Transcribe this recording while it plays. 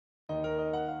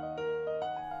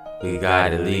We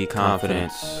got elite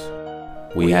confidence.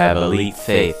 We have elite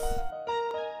faith.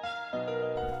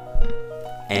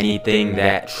 Anything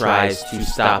that tries to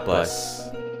stop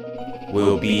us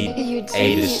will be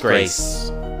a disgrace.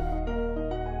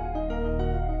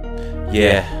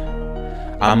 Yeah,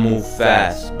 I move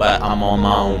fast, but I'm on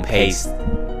my own pace.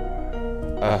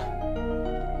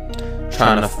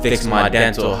 Trying to fix my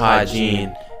dental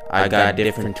hygiene. I got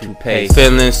different toothpaste.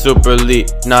 Feeling super elite,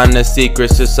 not in a secret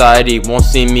society. Won't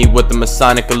see me with the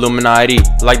Masonic Illuminati.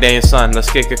 Like day and sun,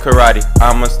 let's kick a karate.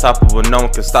 I'm unstoppable, no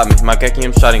one can stop me. My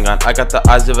Gekium Sharingan, I got the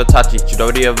eyes of Itachi.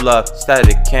 Chidori of love,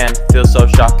 static can feel so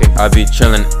shocking. I be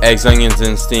chillin', eggs, onions,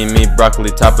 and steamy broccoli.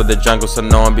 Top of the jungle, so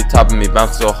no one be topping me.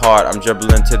 Bounce so hard, I'm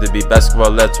dribbling to the beat.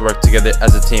 Basketball, let's work together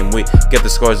as a team. We get the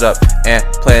scores up and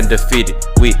play undefeated.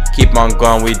 We keep on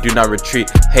going, we do not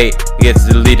retreat. Hate gets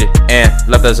deleted and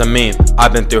left as a meme.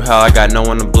 I've been through hell, I got no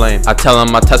one to blame. I tell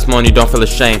them my testimony, don't feel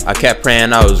ashamed. I kept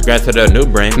praying I was granted a new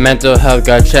brain. Mental health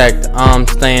got checked, I'm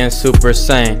staying super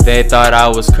sane. They thought I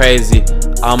was crazy,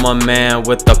 I'm a man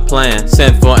with a plan.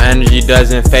 Sinful energy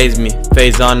doesn't faze me,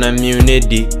 phase on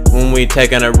immunity. When we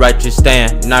taking a righteous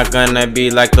stand, not gonna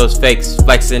be like those fakes,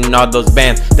 flexing all those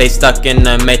bands. They stuck in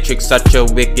the matrix, such a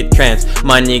wicked trance.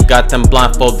 Money got them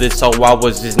blindfolded, so I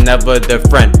was just never their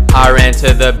friend. I ran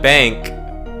to the bank,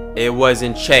 it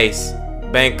wasn't Chase.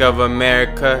 Bank of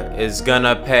America is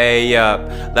gonna pay up.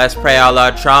 Let's pray all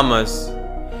our traumas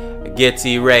gets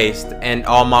erased, and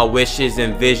all my wishes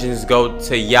and visions go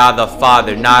to Yah the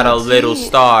Father, not a little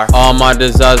star. All my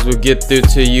desires will get through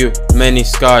to you. Many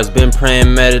scars, been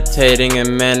praying, meditating,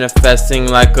 and manifesting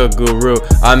like a guru.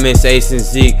 I miss Ace and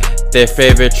Zeke, their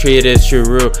favorite treat is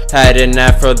Churu. Had an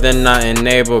afro, then I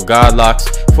enabled Godlocks.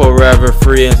 Forever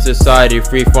free in society,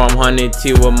 freeform honey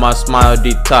tea with my smile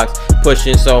detox.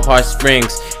 Pushing so hard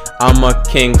springs, I'm a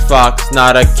king fox,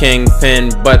 not a kingpin,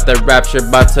 but the rapture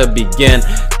about to begin.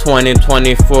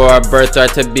 2024, our birthright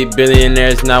to be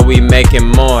billionaires, now we making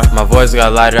more. My voice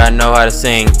got lighter, I know how to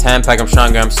sing. 10 pack, I'm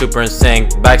stronger, I'm super insane.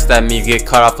 Backstab me, you get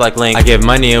cut off like Link. I give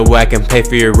money away, I can pay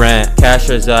for your rent. Cash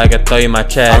is I can throw you my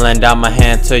check. I lend out my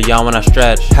hand to y'all when I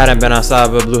stretch. Hadn't been outside,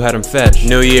 but blue had him fetch.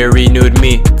 New year renewed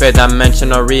me, fifth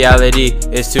dimensional reality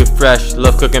is too fresh.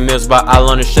 Love cooking meals by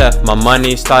Alon the chef. My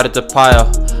money started to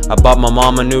pile, I bought my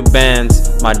mama new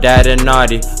bands, my dad a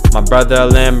naughty, my brother a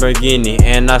Lamborghini,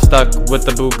 and I stuck with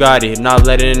the Bugatti, not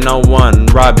letting no one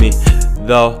rob me.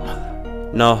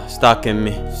 Though, no stalking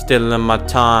me, stealing my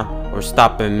time or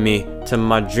stopping me to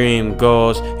my dream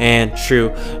goals and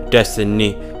true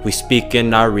destiny. We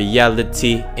speaking our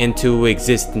reality into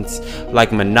existence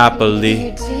like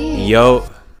Monopoly. Yo.